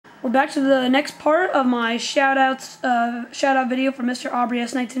We're back to the next part of my shout-out video for Mr.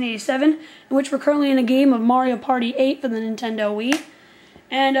 AubreyS1987, in which we're currently in a game of Mario Party 8 for the Nintendo Wii.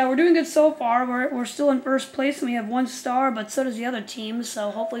 And we're doing good so far. We're still in first place, and we have 1 star, but so does the other team, so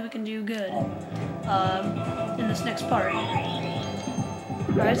hopefully we can do good in this next part.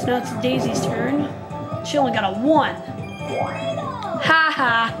 Alright, so now it's Daisy's turn. She only got a 1. Ha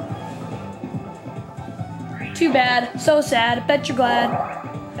ha! Too bad. So sad. Bet you're glad.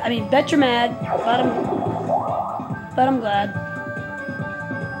 I mean, bet you're mad, but I'm glad.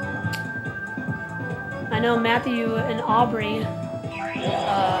 I know Matthew and Aubrey,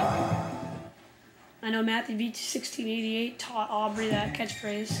 I know Matthew V1688 taught Aubrey that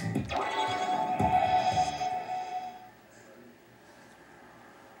catchphrase.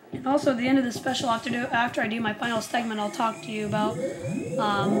 And also at the end of the special, after I do my final segment, I'll talk to you about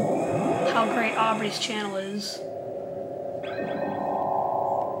how great Aubrey's channel is.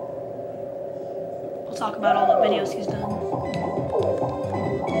 We'll talk about all the videos he's done.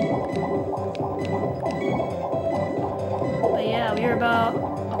 But yeah, we are about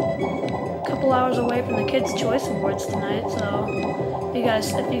a couple hours away from the Kids' Choice Awards tonight, so if you guys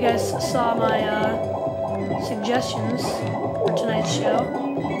saw my suggestions for tonight's show.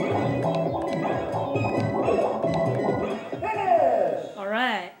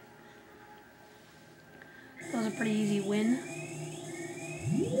 Alright. That was a pretty easy win.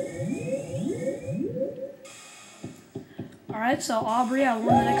 Alright, so Aubrey, I won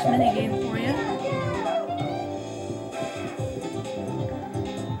the next minigame for you.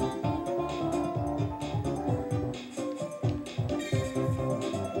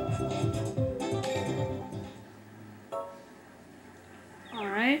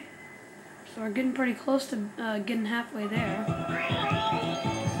 Alright, so we're getting pretty close to getting halfway there. So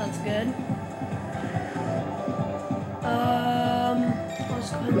that's good. I'll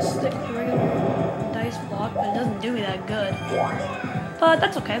just go ahead and stick with the regular dice block, but it doesn't do me that good. But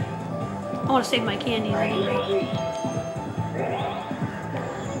that's okay. I want to save my candies anyway.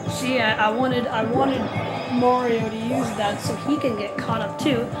 See, I wanted Mario to use that so he can get caught up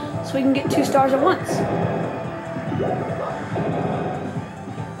too, so we can get 2 stars at once.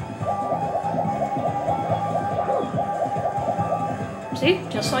 See,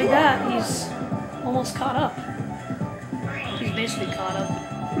 just like that, he's almost caught up. He's basically caught up.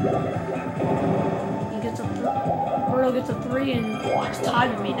 Birdo gets a 3 and he's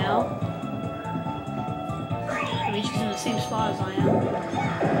tied with me now. I mean, she's in the same spot as I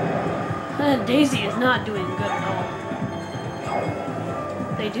am. Daisy is not doing good at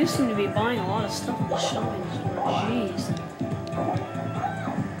all. They do seem to be buying a lot of stuff in the showings. Jeez.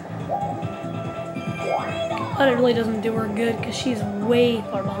 But it really doesn't do her good because she's way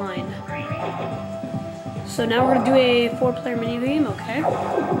far behind. So now we're going to do a 4-player minigame, okay?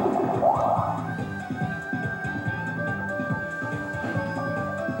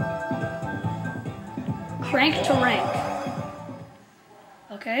 Crank to rank.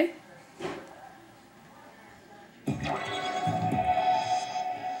 Okay?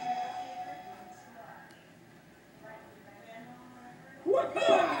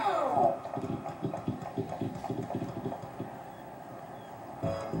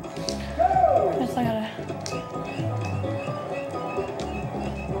 Guess I gotta...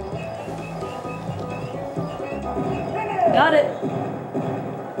 Got it!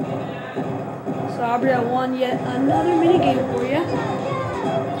 So Aubrey, I won yet another minigame for you.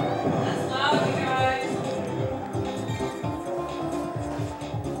 That's loud, you guys.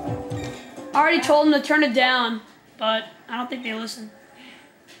 I already told them to turn it down, but I don't think they listen.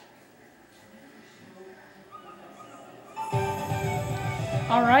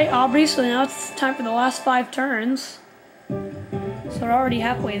 Alright, Aubrey, so now it's time for the last 5 turns. So we're already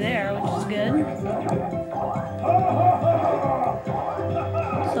halfway there, which is good.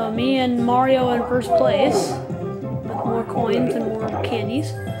 So me and Mario in first place, with more coins and more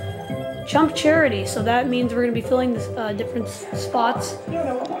candies. Chump charity, so that means we're going to be filling this, different spots.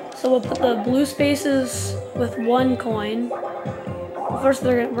 So we'll put the blue spaces with 1 coin. First,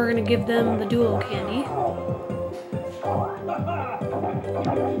 we're going to give them the duo candy.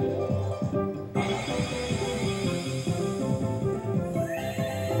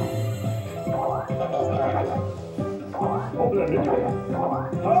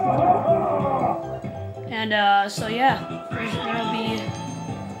 And so yeah, there'll be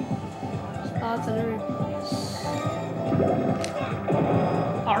spots in every place.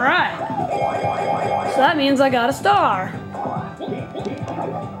 Alright. So that means I got a star.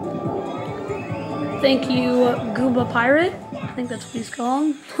 Thank you, Gooba Pirate. I think that's what he's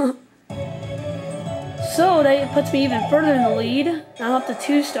called. So that puts me even further in the lead. I'm up to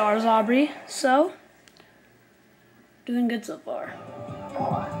 2 stars, Aubrey. So, doing good so far.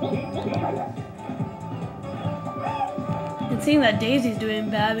 And seeing that Daisy's doing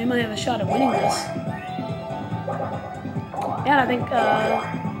bad, we might have a shot at winning this. And I think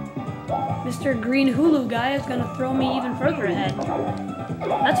Mr. Green Hulu guy is going to throw me even further ahead.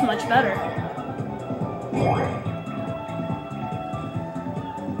 That's much better.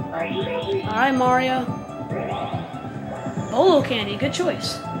 Alright, Mario. Bolo candy, good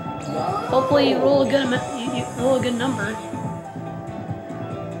choice. Hopefully you roll a good number.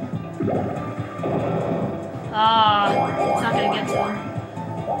 It's not gonna get to him.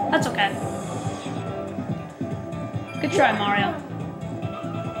 That's okay. Good try, Mario.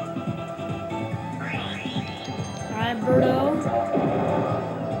 Alright, Birdo.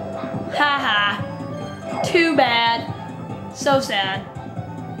 Haha. Too bad. So sad.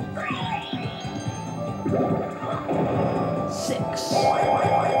 6.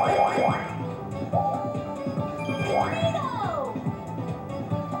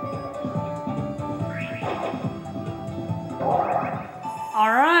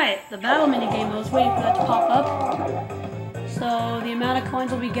 Alright, the battle minigame, I was waiting for that to pop up. So the amount of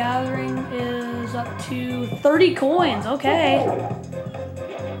coins we'll be gathering is up to 30 coins, okay.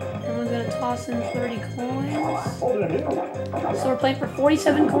 And we're gonna toss in 30 coins. So we're playing for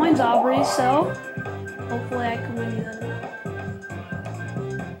 47 coins, Aubrey, so hopefully I can win you that.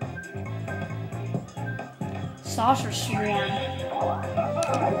 Saucer Swarm.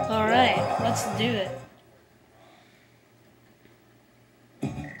 Alright, let's do it.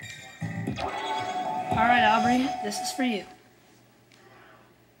 Alright, Aubrey, this is for you.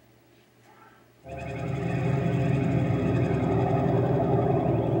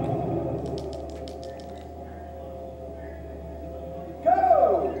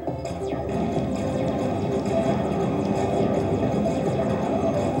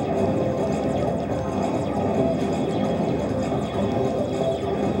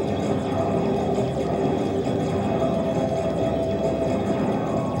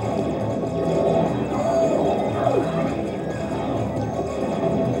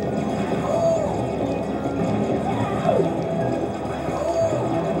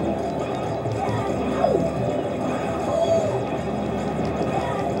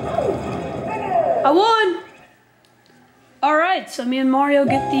 I won! Alright, so me and Mario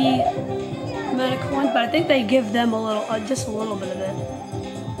get the amount of coins, but I think they give them a little, just a little bit of it.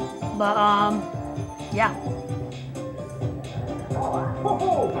 But, yeah.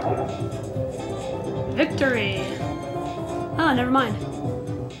 Victory! Oh, never mind.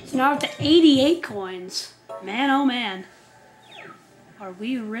 So now we're up to 88 coins. Man, oh man. Are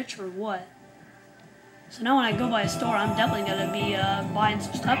we rich or what? So now when I go by a store, I'm definitely going to be buying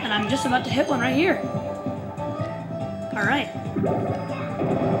some stuff, and I'm just about to hit one right here. Alright.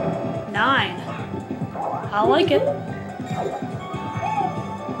 9. I like it.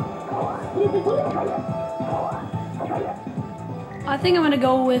 I think I'm going to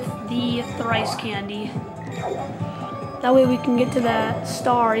go with the thrice candy. That way we can get to that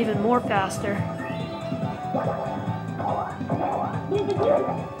star even more faster.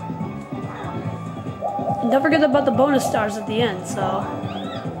 And don't forget about the bonus stars at the end, so.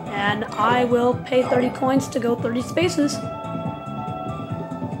 And I will pay 30 coins to go 30 spaces. So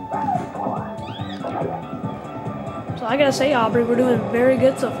I gotta say, Aubrey, we're doing very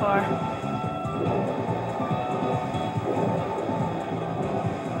good so far.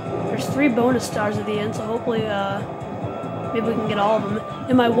 There's 3 bonus stars at the end, so hopefully, maybe we can get all of them.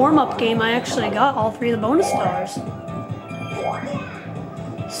 In my warm-up game, I actually got all 3 of the bonus stars.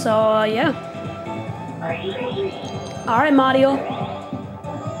 So, yeah. Alright, Mario.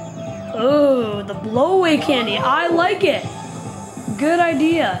 Oh, the blow-away candy. I like it. Good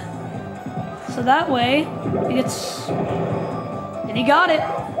idea. So that way, he gets... And he got it.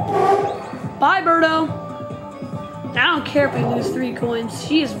 Bye, Birdo. I don't care if we lose 3 coins.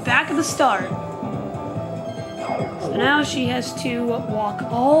 She is back at the start. So now she has to walk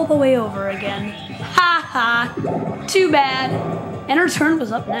all the way over again. Ha ha. Too bad. And her turn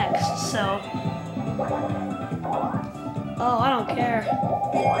was up next, so... Oh, I don't care.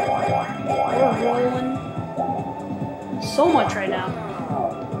 We're rolling so much right now.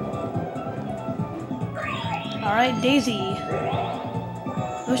 Alright, Daisy.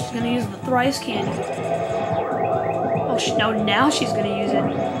 Oh, she's gonna use the thrice candy. Oh, no, now she's gonna use it.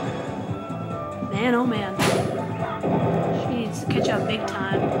 Man, oh man. She needs to catch up big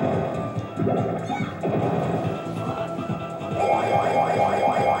time.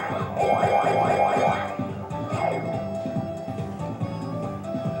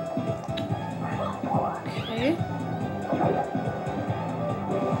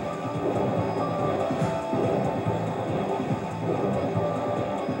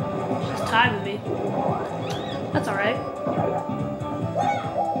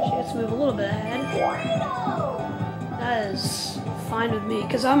 bit ahead. That is fine with me,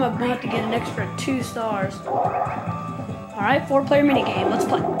 because I'm about to get an extra 2 stars. Alright, 4-player minigame. Let's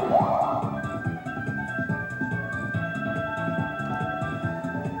play.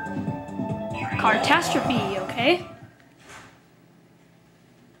 Cartastrophe, okay.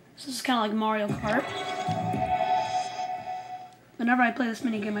 This is kind of like Mario Kart. Whenever I play this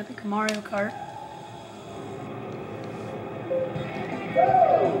minigame, I think of Mario Kart.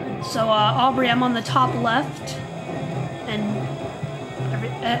 So, Aubrey, I'm on the top left, and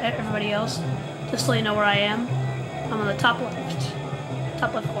everybody else, just so you know where I am, I'm on the top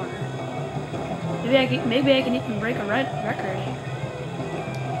left corner. Maybe I can even break a record.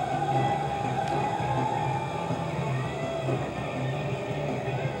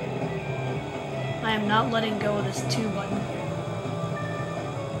 I am not letting go of this 2 button.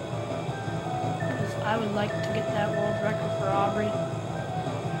 Because I would like to get that world record for Aubrey.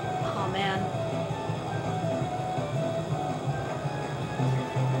 Oh man.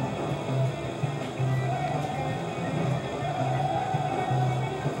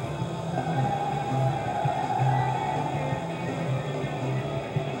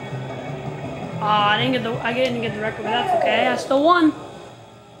 I didn't get the record, but that's okay. I still won.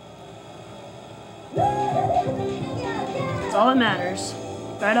 That's all that matters.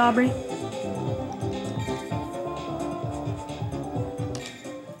 Right, Aubrey?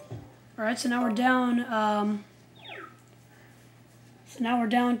 Alright, so now we're down,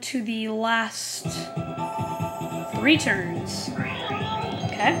 to the last 3 turns.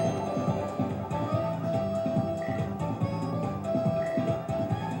 Okay.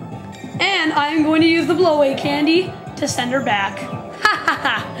 And I'm going to use the blow-away candy to send her back. Ha ha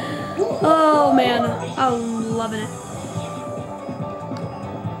ha! Oh man, I'm loving it.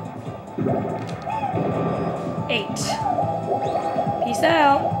 8. Peace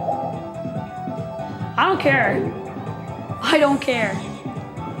out. I don't care. I don't care.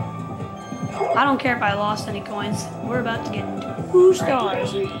 I don't care if I lost any coins. We're about to get 2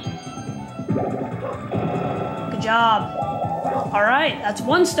 stars. Good job. Alright, that's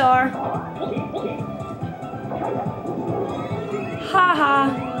 1 star.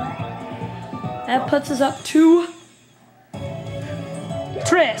 Haha. That puts us up to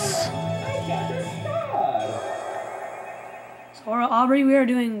Tris. So Aubrey, we are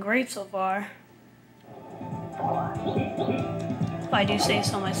doing great so far. If I do say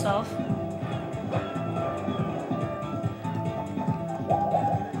so myself.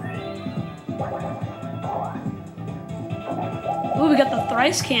 Ooh, we got the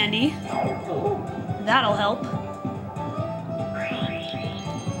thrice candy. That'll help.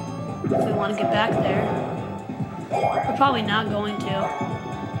 If we want to get back there. We're probably not going to.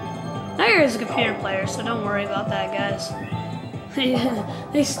 Now you're as a computer player, so don't worry about that, guys.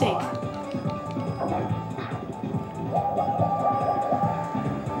 They stink.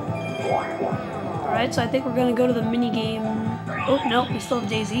 Alright, so I think we're gonna go to the mini game. Oh, no, we still have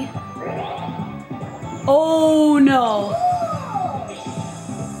Daisy. Oh, no.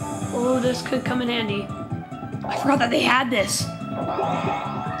 Oh, this could come in handy. I forgot that they had this.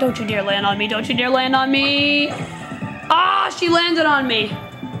 Don't you dare land on me. Don't you dare land on me. Ah, she landed on me.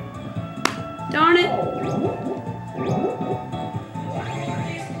 Darn it.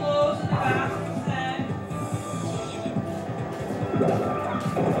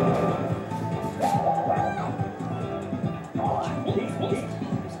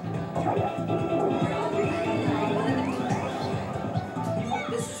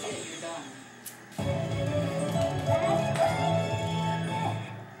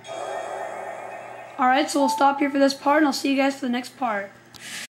 Alright, so we'll stop here for this part, and I'll see you guys for the next part.